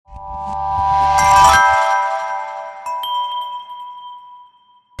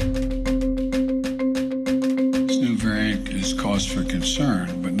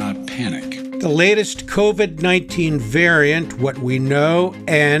The latest COVID-19 variant, what we know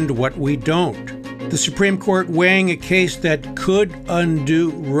and what we don't. The Supreme Court weighing a case that could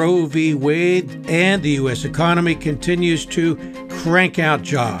undo Roe v. Wade, and the U.S. economy continues to crank out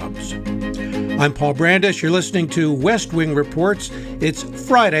jobs. I'm Paul Brandis. You're listening to West Wing Reports. It's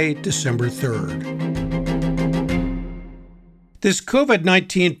Friday, December 3rd. This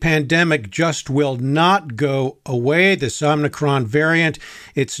COVID-19 pandemic just will not go away. This Omicron variant,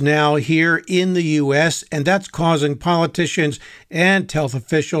 it's now here in the U.S., and that's causing politicians and health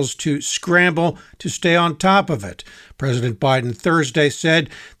officials to scramble to stay on top of it. President Biden Thursday said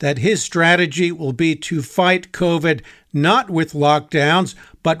that his strategy will be to fight COVID not with lockdowns,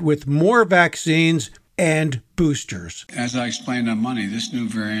 but with more vaccines and boosters. As I explained on Monday, this new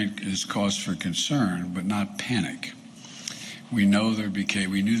variant is cause for concern, but not panic. We knew there'd be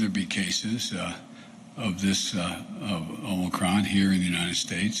cases of this of Omicron here in the United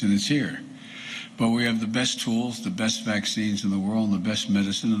States, and it's here. But we have the best tools, the best vaccines in the world, and the best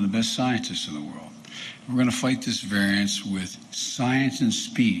medicine, and the best scientists in the world. We're going to fight this variant with science and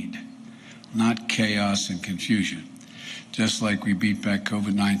speed, not chaos and confusion. Just like we beat back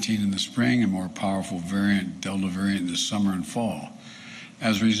COVID-19 in the spring, a more powerful variant, Delta variant, in the summer and fall.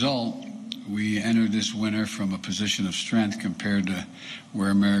 As a result, we entered this winter from a position of strength compared to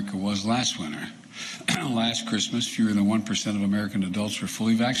where America was last winter. Last Christmas, fewer than 1% of American adults were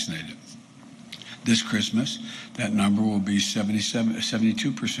fully vaccinated. This Christmas, that number will be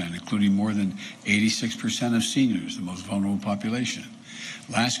 72%, including more than 86% of seniors, the most vulnerable population.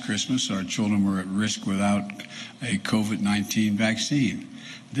 Last Christmas, our children were at risk without a COVID-19 vaccine.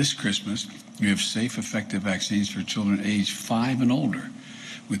 This Christmas, we have safe, effective vaccines for children aged 5 and older,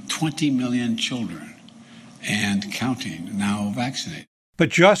 with 20 million children and counting now vaccinated. But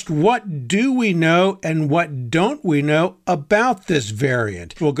just what do we know and what don't we know about this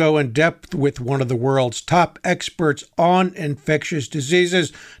variant? We'll go in depth with one of the world's top experts on infectious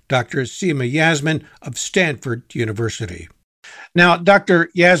diseases, Dr. Seema Yasmin of Stanford University. Now,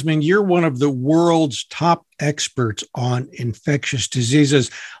 Dr. Yasmin, you're one of the world's top experts on infectious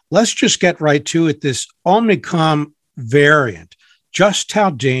diseases. Let's just get right to it. This Omicron variant, just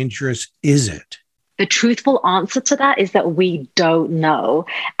how dangerous is it? The truthful answer to that is that we don't know.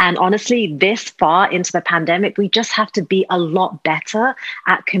 And honestly, this far into the pandemic, we just have to be a lot better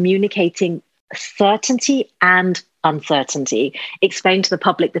at communicating certainty and uncertainty, explain to the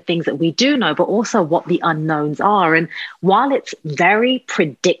public the things that we do know, but also what the unknowns are. And while it's very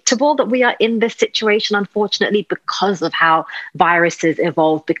predictable that we are in this situation, unfortunately, because of how viruses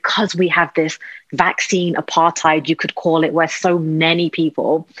evolve, because we have this vaccine apartheid, you could call it, where so many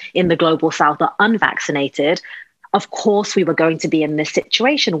people in the global south are unvaccinated, of course, we were going to be in this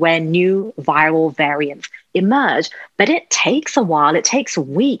situation where new viral variants emerge. But it takes a while. It takes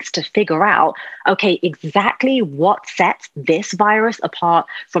weeks to figure out, okay, exactly what sets this virus apart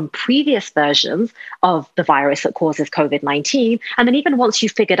from previous versions of the virus that causes COVID-19. And then even once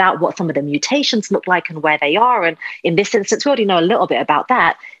you've figured out what some of the mutations look like and where they are, and in this instance, we already know a little bit about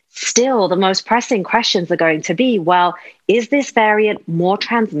that, still, the most pressing questions are going to be, well, is this variant more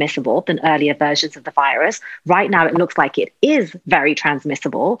transmissible than earlier versions of the virus? Right now, it looks like it is very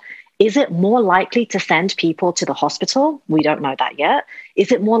transmissible. Is it more likely to send people to the hospital? We don't know that yet.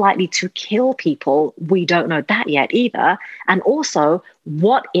 Is it more likely to kill people? We don't know that yet either. And also,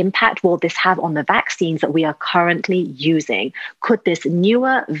 what impact will this have on the vaccines that we are currently using? Could this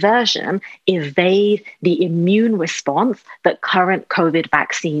newer version evade the immune response that current COVID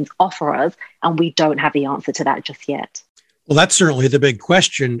vaccines offer us? And we don't have the answer to that just yet. Well, that's certainly the big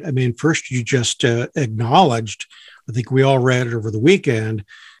question. I mean, first, you just acknowledged, I think we all read it over the weekend,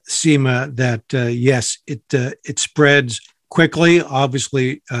 Seema, that yes, it spreads quickly,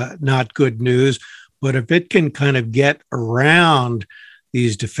 obviously not good news, but if it can kind of get around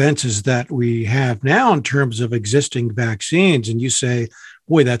these defenses that we have now in terms of existing vaccines, and you say,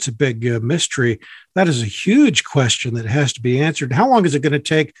 boy, that's a big mystery, that is a huge question that has to be answered. How long is it going to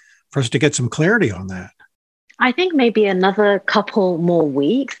take for us to get some clarity on that? I think maybe another couple more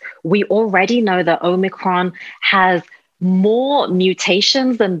weeks. We already know that Omicron has more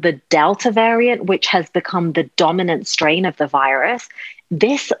mutations than the Delta variant, which has become the dominant strain of the virus.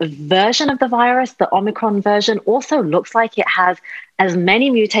 This version of the virus, the Omicron version, also looks like it has as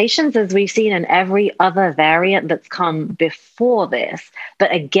many mutations as we've seen in every other variant that's come before this.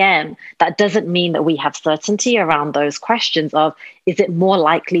 But again, that doesn't mean that we have certainty around those questions of, is it more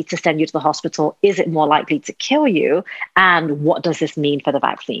likely to send you to the hospital? Is it more likely to kill you? And what does this mean for the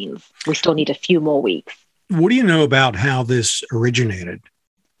vaccines? We still need a few more weeks. What do you know about how this originated?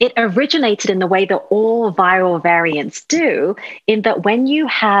 It originated in the way that all viral variants do, in that when you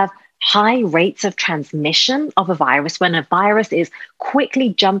have high rates of transmission of a virus, when a virus is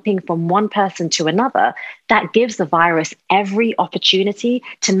quickly jumping from one person to another, that gives the virus every opportunity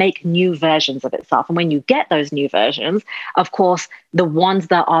to make new versions of itself. And when you get those new versions, of course, the ones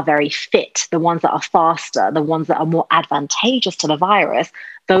that are very fit, the ones that are faster, the ones that are more advantageous to the virus,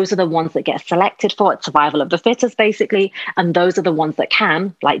 those are the ones that get selected for it, survival of the fittest, basically. And those are the ones that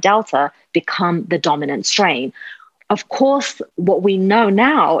can, like Delta, become the dominant strain. Of course, what we know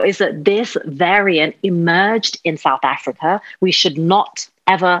now is that this variant emerged in South Africa. We should not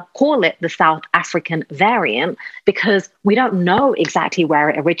ever call it the South African variant because we don't know exactly where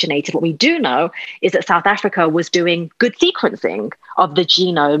it originated. What we do know is that South Africa was doing good sequencing of the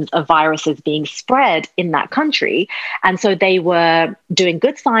genomes of viruses being spread in that country. And so they were doing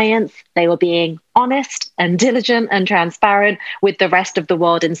good science. They were being honest and diligent and transparent with the rest of the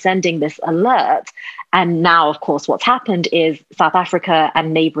world in sending this alert. And now, of course, what's happened is South Africa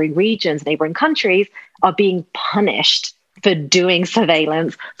and neighboring regions, neighboring countries are being punished for doing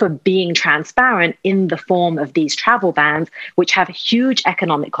surveillance, for being transparent in the form of these travel bans, which have huge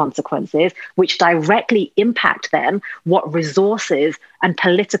economic consequences, which directly impact then what resources and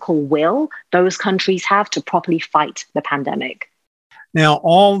political will those countries have to properly fight the pandemic. Now,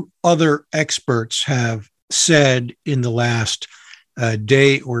 all other experts have said in the last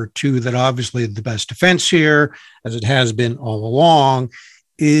day or two that obviously the best defense here, as it has been all along,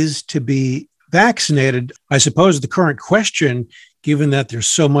 is to be vaccinated. I suppose the current question, given that there's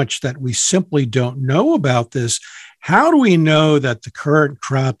so much that we simply don't know about this, how do we know that the current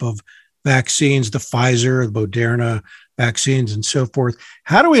crop of vaccines, the Pfizer, the Moderna vaccines, and so forth,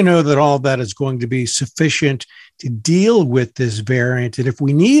 how do we know that all of that is going to be sufficient to deal with this variant? And if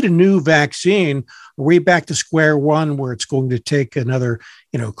we need a new vaccine, are we back to square one where it's going to take another,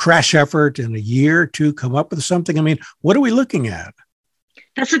 crash effort in a year to come up with something? I mean, what are we looking at?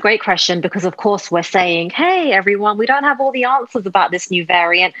 That's a great question because, of course, we're saying, hey, everyone, we don't have all the answers about this new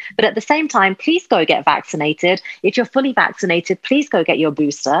variant. But at the same time, please go get vaccinated. If you're fully vaccinated, please go get your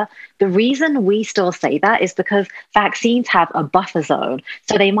booster. The reason we still say that is because vaccines have a buffer zone.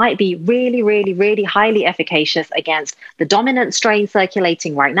 So they might be really, really, really highly efficacious against the dominant strain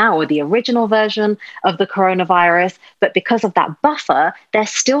circulating right now or the original version of the coronavirus. But because of that buffer, they're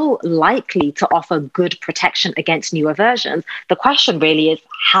still likely to offer good protection against newer versions. The question really is,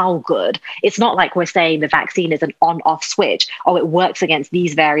 how good? It's not like we're saying the vaccine is an on-off switch. Oh, it works against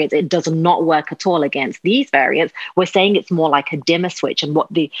these variants. It does not work at all against these variants. We're saying it's more like a dimmer switch. And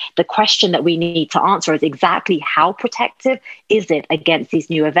what the question that we need to answer is exactly how protective is it against these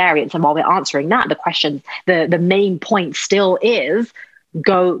newer variants? And while we're answering that, the question, the main point still is,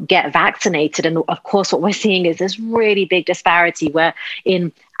 go get vaccinated. And of course, what we're seeing is this really big disparity where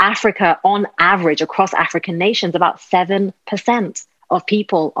in Africa, on average, across African nations, about 7% of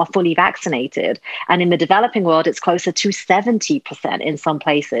people are fully vaccinated. And in the developing world, it's closer to 70% in some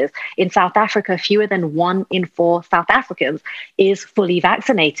places. In South Africa, fewer than 1 in 4 South Africans is fully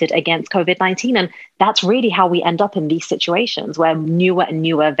vaccinated against COVID-19. And that's really how we end up in these situations where newer and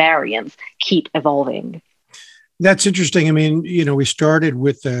newer variants keep evolving. That's interesting. I mean, we started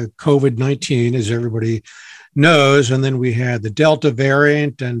with COVID-19, as everybody knows, and then we had the Delta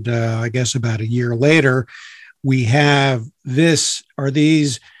variant. And I guess about a year later, we have this. Are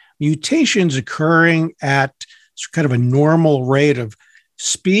these mutations occurring at kind of a normal rate of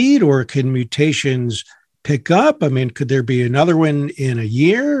speed, or can mutations pick up? I mean, could there be another one in a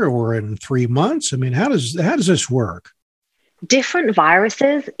year or in 3 months? I mean, how does this work? Different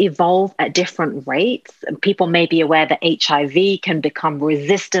viruses evolve at different rates. People may be aware that HIV can become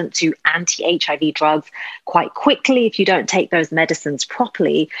resistant to anti-HIV drugs quite quickly if you don't take those medicines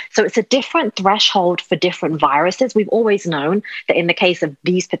properly. So it's a different threshold for different viruses. We've always known that in the case of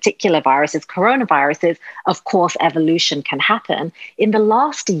these particular viruses, coronaviruses, of course, evolution can happen. In the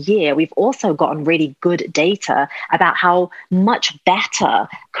last year, we've also gotten really good data about how much better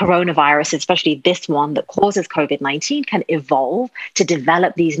coronaviruses, especially this one that causes COVID-19, can evolve to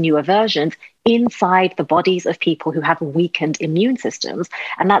develop these newer versions inside the bodies of people who have weakened immune systems.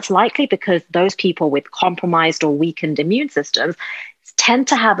 And that's likely because those people with compromised or weakened immune systems tend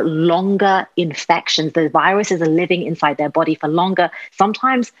to have longer infections. The viruses are living inside their body for longer,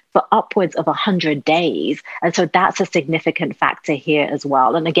 sometimes for upwards of 100 days. And so that's a significant factor here as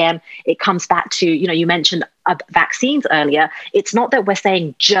well. And again, it comes back to, you mentioned vaccines earlier. It's not that we're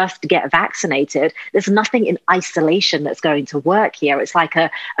saying just get vaccinated. There's nothing in isolation that's going to work here. It's like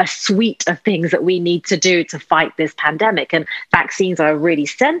a suite of things that we need to do to fight this pandemic. And vaccines are a really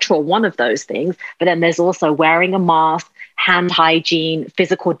central one of those things. But then there's also wearing a mask, hand hygiene,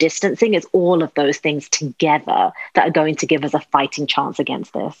 physical distancing. It's all of those things together that are going to give us a fighting chance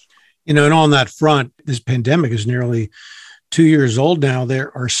against this. And on that front, this pandemic is nearly 2 years old now.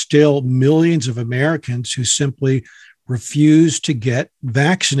 There are still millions of Americans who simply refuse to get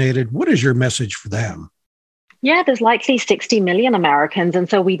vaccinated. What is your message for them? Yeah, there's likely 60 million Americans. And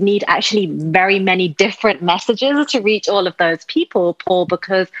so we'd need actually very many different messages to reach all of those people, Paul,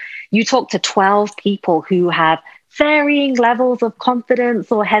 because you talk to 12 people who have varying levels of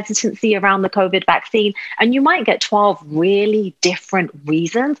confidence or hesitancy around the COVID vaccine. And you might get 12 really different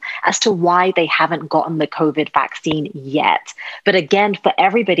reasons as to why they haven't gotten the COVID vaccine yet. But again, for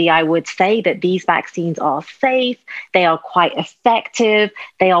everybody, I would say that these vaccines are safe. They are quite effective.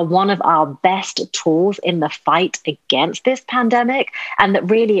 They are one of our best tools in the fight against this pandemic. And that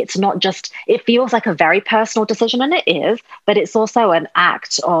really it's not just, it feels like a very personal decision, and it is, but it's also an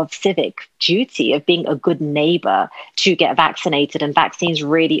act of civic duty of being a good neighbor to get vaccinated. And vaccines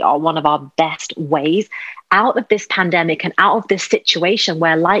really are one of our best ways out of this pandemic and out of this situation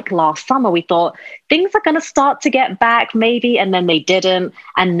where, like last summer, we thought things are going to start to get back maybe, and then they didn't.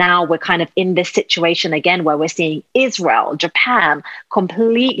 And now we're kind of in this situation again where we're seeing Israel, Japan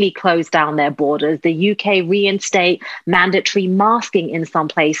completely close down their borders, the UK reinstate mandatory masking in some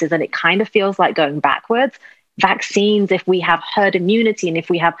places, and it kind of feels like going backwards. Vaccines, if we have herd immunity and if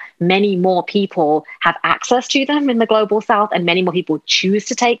we have many more people have access to them in the global south and many more people choose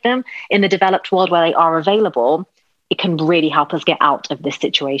to take them in the developed world where they are available, it can really help us get out of this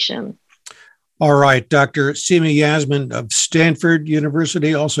situation. All right, Dr. Seema Yasmin of Stanford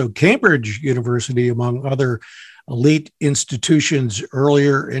University, also Cambridge University, among other elite institutions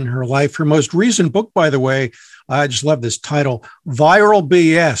earlier in her life. Her most recent book, by the way, I just love this title, Viral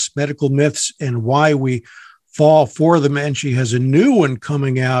BS, Medical Myths and Why We Fall for Them. And she has a new one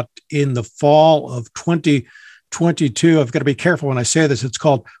coming out in the fall of 2022. I've got to be careful when I say this. It's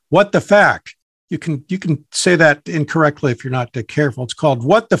called What the Fact. You can say that incorrectly if you're not careful. It's called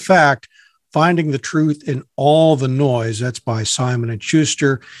What the Fact, Finding the Truth in All the Noise. That's by Simon &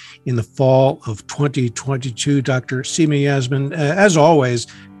 Schuster in the fall of 2022. Dr. Seema Yasmin, as always,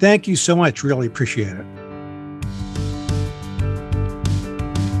 thank you so much. Really appreciate it.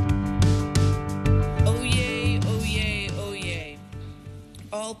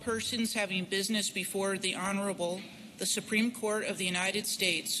 All persons having business before the Honorable, the Supreme Court of the United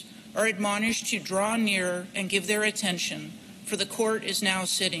States, are admonished to draw near and give their attention, for the court is now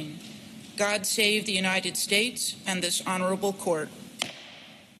sitting. God save the United States and this honorable court.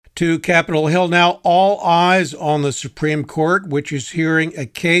 To Capitol Hill now, all eyes on the Supreme Court, which is hearing a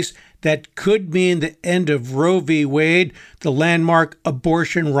case that could mean the end of Roe v. Wade, the landmark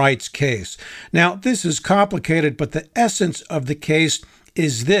abortion rights case. Now, this is complicated, but the essence of the case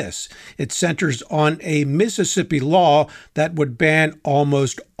is this. It centers on a Mississippi law that would ban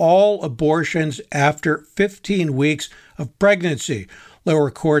almost all abortions after 15 weeks of pregnancy. Lower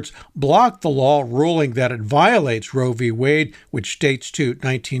courts blocked the law, ruling that it violates Roe v. Wade, which dates to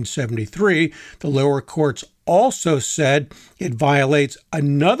 1973. The lower courts also said it violates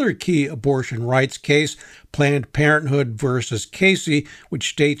another key abortion rights case, Planned Parenthood versus Casey,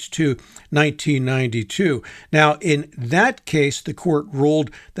 which dates to 1992. Now, in that case, the court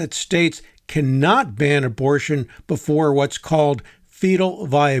ruled that states cannot ban abortion before what's called fetal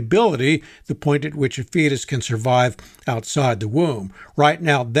viability, the point at which a fetus can survive outside the womb. Right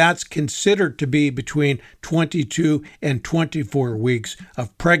now, that's considered to be between 22 and 24 weeks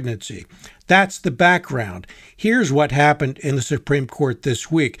of pregnancy. That's the background. Here's what happened in the Supreme Court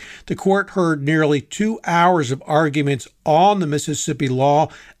this week. The court heard nearly 2 hours of arguments on the Mississippi law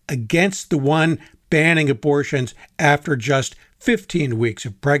against the one banning abortions after just 15 weeks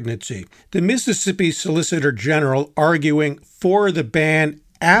of pregnancy. The Mississippi Solicitor General, arguing for the ban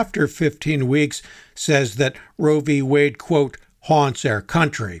after 15 weeks, says that Roe v. Wade, quote, haunts our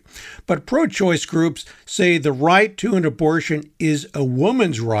country. But pro-choice groups say the right to an abortion is a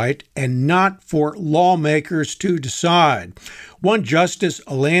woman's right and not for lawmakers to decide. One justice,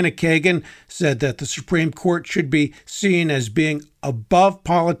 Elena Kagan, said that the Supreme Court should be seen as being above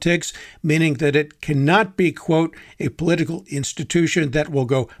politics, meaning that it cannot be, quote, a political institution that will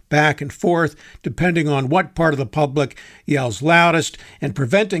go back and forth depending on what part of the public yells loudest, and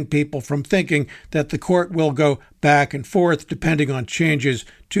preventing people from thinking that the court will go back and forth depending on changes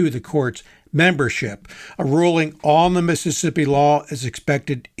to the court's membership. A ruling on the Mississippi law is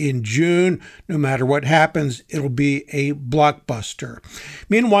expected in June. No matter what happens, it'll be a blockbuster.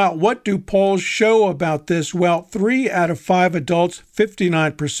 Meanwhile, what do polls show about this? Well, 3 out of 5 adults,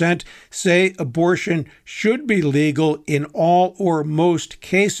 59%, say abortion should be legal in all or most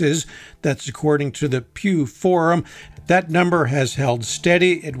cases. That's according to the Pew Forum. That number has held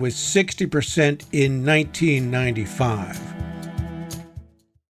steady. It was 60% in 1995.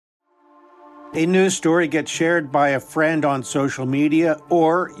 A news story gets shared by a friend on social media,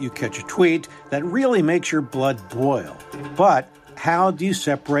 or you catch a tweet that really makes your blood boil. But how do you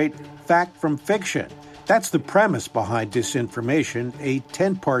separate fact from fiction? That's the premise behind Disinformation, a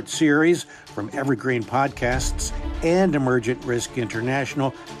 10-part series from Evergreen Podcasts and Emergent Risk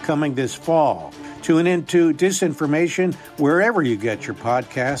International coming this fall. Tune into Disinformation wherever you get your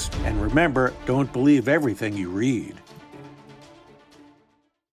podcasts, and remember, don't believe everything you read.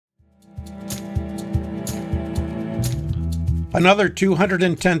 Another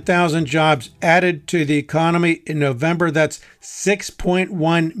 210,000 jobs added to the economy in November. That's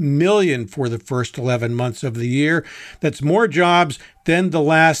 6.1 million for the first 11 months of the year. That's more jobs than the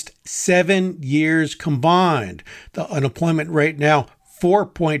last 7 years combined. The unemployment rate now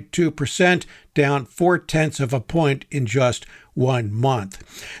 4.2%, down 0.4 of a point in just 1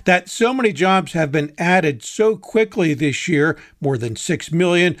 month. That so many jobs have been added so quickly this year, more than 6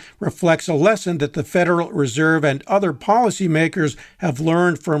 million, reflects a lesson that the Federal Reserve and other policymakers have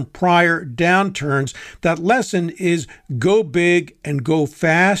learned from prior downturns. That lesson is go big and go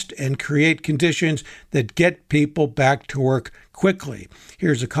fast and create conditions that get people back to work quickly.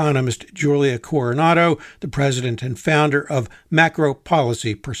 Here's economist Julia Coronado, the president and founder of Macro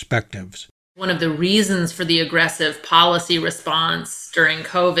Policy Perspectives. One of the reasons for the aggressive policy response during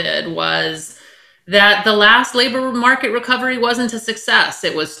COVID was that the last labor market recovery wasn't a success.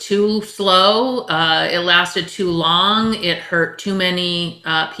 It was too slow. It lasted too long. It hurt too many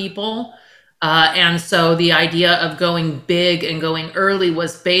people. And so the idea of going big and going early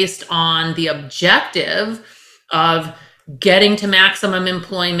was based on the objective of getting to maximum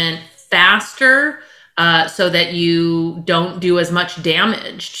employment faster, so that you don't do as much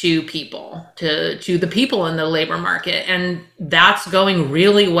damage to people, to the people in the labor market. And that's going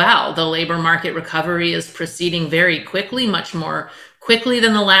really well. The labor market recovery is proceeding very quickly, much more quickly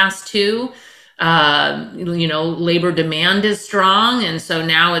than the last two. Labor demand is strong. And so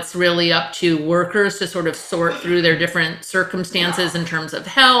now it's really up to workers to sort of sort through their different circumstances in terms of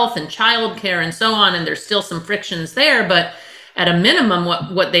health and childcare and so on. And there's still some frictions there, but at a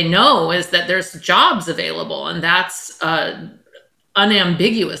minimum, what they know is that there's jobs available, and that's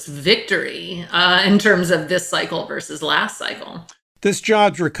unambiguous victory in terms of this cycle versus last cycle. This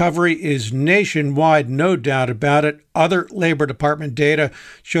jobs recovery is nationwide, no doubt about it. Other Labor Department data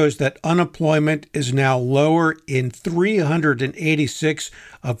shows that unemployment is now lower in 386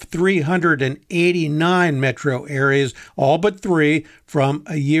 of 389 metro areas, all but 3 from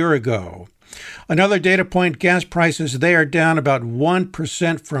a year ago. Another data point, gas prices, they are down about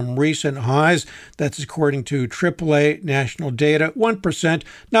 1% from recent highs. That's according to AAA national data. 1%,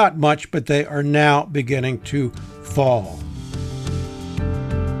 not much, but they are now beginning to fall.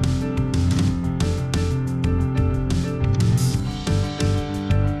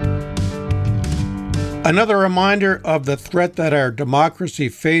 Another reminder of the threat that our democracy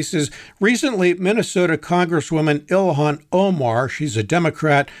faces. Recently, Minnesota Congresswoman Ilhan Omar, she's a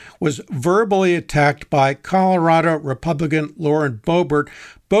Democrat, was verbally attacked by Colorado Republican Lauren Boebert.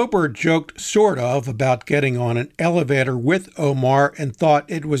 Boebert joked sort of about getting on an elevator with Omar and thought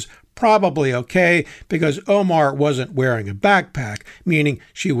it was probably okay because Omar wasn't wearing a backpack, meaning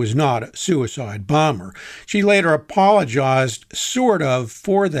she was not a suicide bomber. She later apologized, sort of,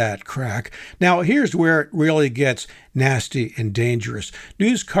 for that crack. Now, here's where it really gets nasty and dangerous.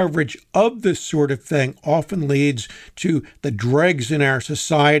 News coverage of this sort of thing often leads to the dregs in our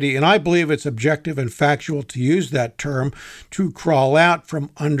society, and I believe it's objective and factual to use that term, to crawl out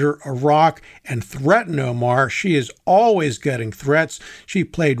from under a rock and threaten Omar. She is always getting threats. She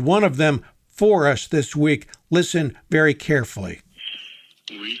played one of them for us this week. Listen very carefully.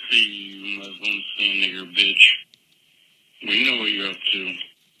 We see you Muslims saying nigger bitch. We know what you're up to.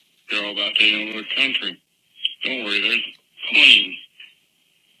 You're all about taking over the country. Don't worry, there's plenty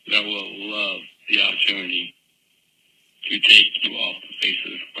that will love the opportunity to take you off the face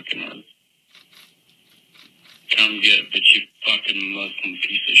of this fucking earth. Come get it, bitch, you fucking Muslim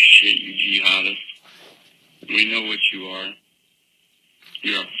piece of shit, you jihadist. We know what you are.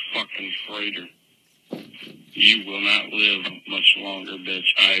 You're a fucking traitor. You will not live much longer,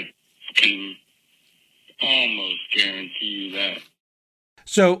 bitch. I can almost guarantee you that.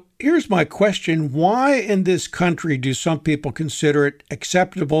 So here's my question. Why in this country do some people consider it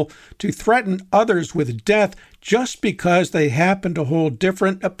acceptable to threaten others with death just because they happen to hold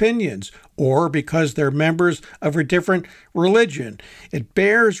different opinions or because they're members of a different religion? It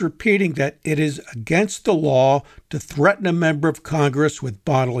bears repeating that it is against the law to threaten a member of Congress with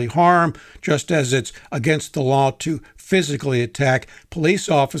bodily harm, just as it's against the law to physically attack police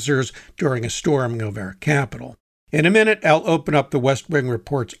officers during a storming of our Capitol. In a minute, I'll open up the West Wing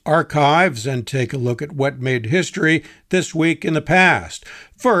Report's archives and take a look at what made history this week in the past.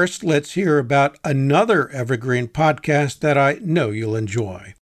 First, let's hear about another Evergreen podcast that I know you'll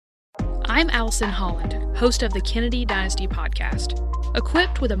enjoy. I'm Allison Holland, host of the Kennedy Dynasty podcast.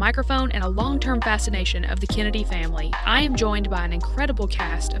 Equipped with a microphone and a long-term fascination of the Kennedy family, I am joined by an incredible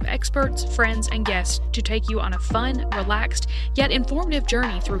cast of experts, friends, and guests to take you on a fun, relaxed, yet informative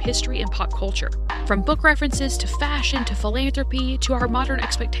journey through history and pop culture. From book references to fashion to philanthropy to our modern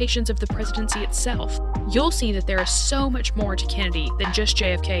expectations of the presidency itself, you'll see that there is so much more to Kennedy than just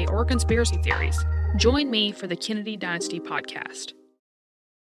JFK or conspiracy theories. Join me for the Kennedy Dynasty podcast.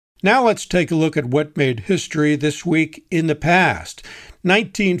 Now let's take a look at what made history this week in the past.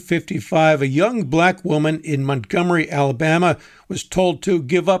 1955, a young black woman in Montgomery, Alabama, was told to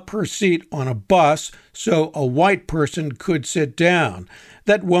give up her seat on a bus so a white person could sit down.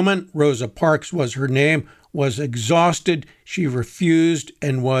 That woman, Rosa Parks was her name, was exhausted. She refused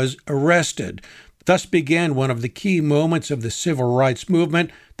and was arrested. Thus began one of the key moments of the civil rights movement,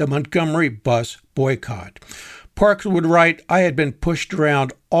 the Montgomery bus boycott. Parks would write, "I had been pushed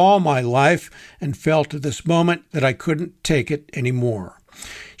around all my life and felt at this moment that I couldn't take it anymore."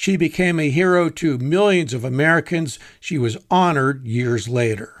 She became a hero to millions of Americans. She was honored years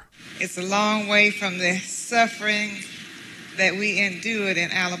later. It's a long way from the suffering that we endured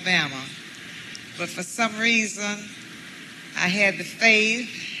in Alabama. But for some reason, I had the faith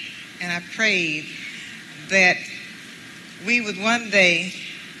and I prayed that we would one day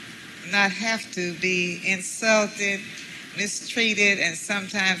not have to be insulted, mistreated, and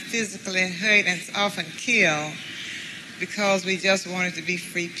sometimes physically hurt and often killed because we just wanted to be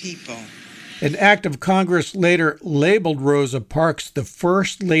free people. An act of Congress later labeled Rosa Parks the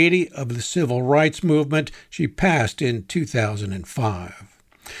First Lady of the Civil Rights Movement. She passed in 2005.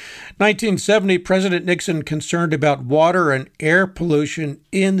 1970, President Nixon, concerned about water and air pollution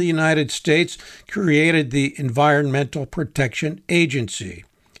in the United States, created the Environmental Protection Agency.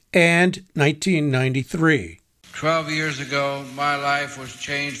 And 1993. 12 years ago, my life was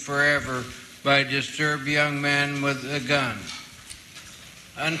changed forever by a disturbed young man with a gun.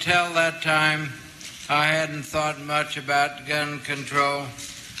 Until that time, I hadn't thought much about gun control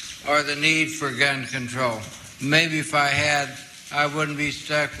or the need for gun control. Maybe if I had, I wouldn't be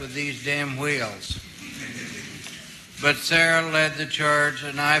stuck with these damn wheels. But Sarah led the charge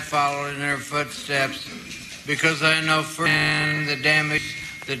and I followed in her footsteps because I know firsthand the damage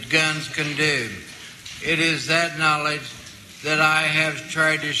that guns can do. It is that knowledge that I have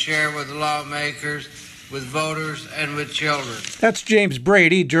tried to share with lawmakers, with voters, and with children. That's James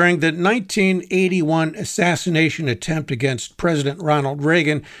Brady. During the 1981 assassination attempt against President Ronald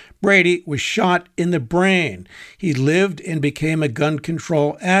Reagan, Brady was shot in the brain. He lived and became a gun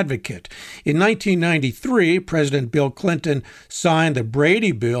control advocate. In 1993, President Bill Clinton signed the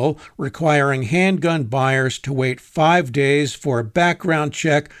Brady Bill, requiring handgun buyers to wait 5 days for a background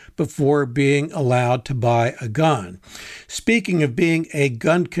check before being allowed to buy a gun. Speaking of being a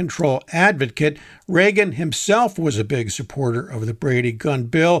gun control advocate, Reagan himself was a big supporter of the Brady gun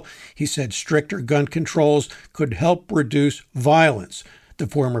bill. He said stricter gun controls could help reduce violence. The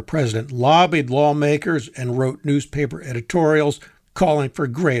former president lobbied lawmakers and wrote newspaper editorials calling for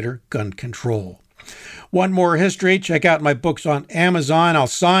greater gun control. Want more history? Check out my books on Amazon. I'll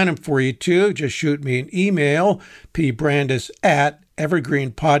sign them for you too. Just shoot me an email,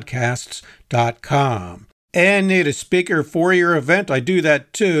 pbrandis@evergreenpodcasts.com. And need a speaker for your event? I do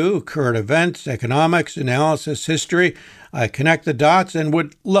that too. Current events, economics, analysis, history. I connect the dots and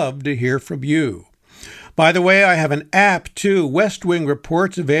would love to hear from you. By the way, I have an app too, West Wing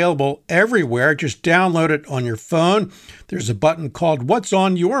Reports, available everywhere. Just download it on your phone. There's a button called What's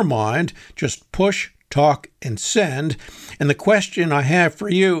on Your Mind? Just push, talk, and send. And the question I have for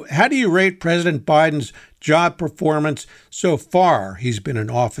you, how do you rate President Biden's job performance so far? He's been in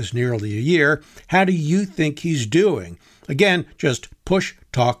office nearly a year. How do you think he's doing? Again, just push,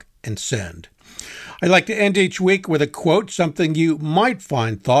 talk, and send. I like to end each week with a quote, something you might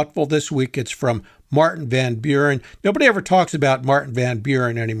find thoughtful. This week it's from Martin Van Buren. Nobody ever talks about Martin Van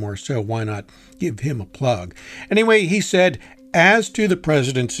Buren anymore, so why not give him a plug? Anyway, he said, "As to the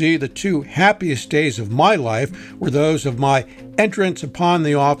presidency, the two happiest days of my life were those of my entrance upon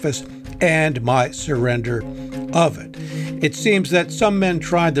the office and my surrender of it." It seems that some men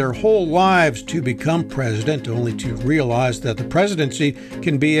tried their whole lives to become president, only to realize that the presidency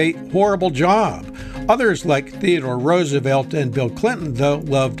can be a horrible job. Others, like Theodore Roosevelt and Bill Clinton, though,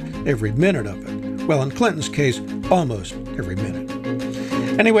 loved every minute of it. Well, in Clinton's case, almost every minute.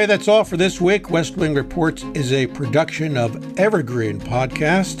 Anyway, that's all for this week. West Wing Reports is a production of Evergreen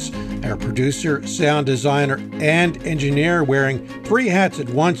Podcasts. Our producer, sound designer, and engineer wearing 3 hats at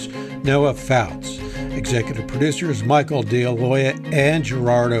once, Noah Fouts. Executive producers Michael D'Aloia and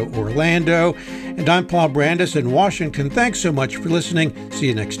Gerardo Orlando. And I'm Paul Brandis in Washington. Thanks so much for listening. See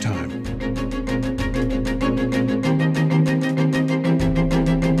you next time.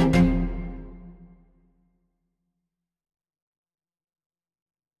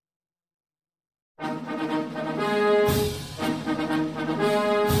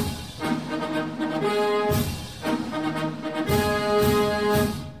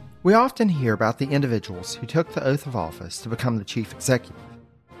 We often hear about the individuals who took the oath of office to become the chief executive.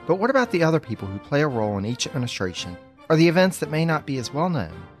 But what about the other people who play a role in each administration, or the events that may not be as well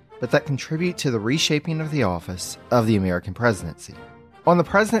known, but that contribute to the reshaping of the office of the American presidency? On the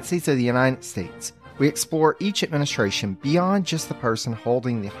Presidencies of the United States, we explore each administration beyond just the person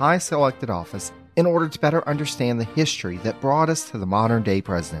holding the highest elected office in order to better understand the history that brought us to the modern-day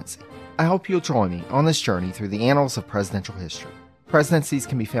presidency. I hope you'll join me on this journey through the annals of presidential history. Presidencies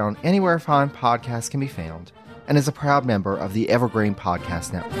can be found anywhere fine podcasts can be found, and is a proud member of the Evergreen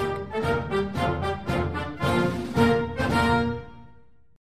Podcast Network.